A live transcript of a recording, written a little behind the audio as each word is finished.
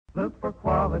Look for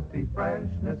quality,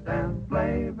 freshness, and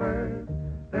flavor.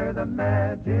 They're the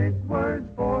magic words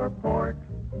for pork.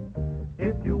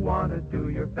 If you want to do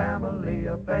your family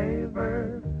a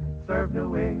favor, serve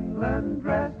New England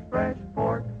dressed fresh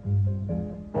pork.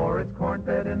 For it's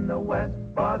corn-fed in the West,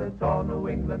 but it's all New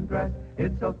England dressed.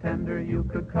 It's so tender you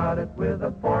could cut it with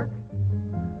a fork.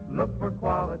 Look for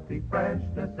quality,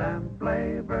 freshness, and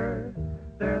flavor.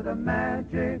 They're the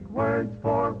magic words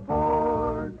for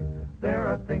pork. There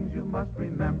are things you must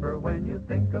remember when you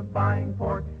think of buying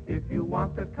pork. If you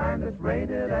want the kind that's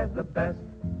rated as the best.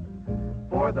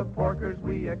 For the porkers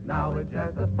we acknowledge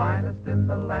as the finest in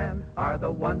the land are the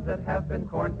ones that have been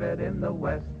corn-fed in the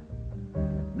West.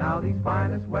 Now these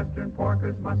finest western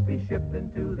porkers must be shipped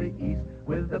into the East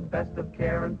with the best of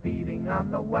care and feeding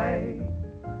on the way.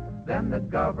 Then the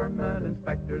government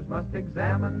inspectors must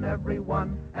examine every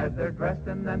one as they're dressed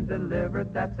and then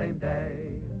delivered that same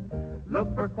day.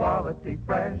 Look for quality,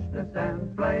 freshness,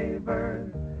 and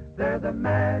flavor. They're the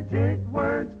magic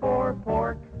words for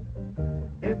pork.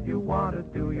 If you want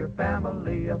to do your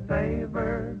family a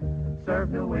favor,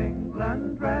 serve New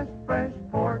England dressed fresh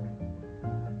pork.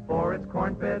 For it's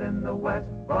corn-fed in the West,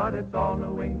 but it's all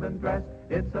New England dressed.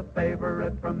 It's a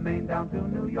favorite from Maine down to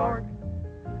New York.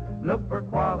 Look for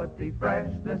quality,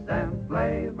 freshness, and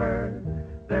flavor.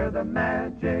 They're the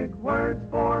magic words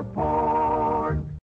for pork.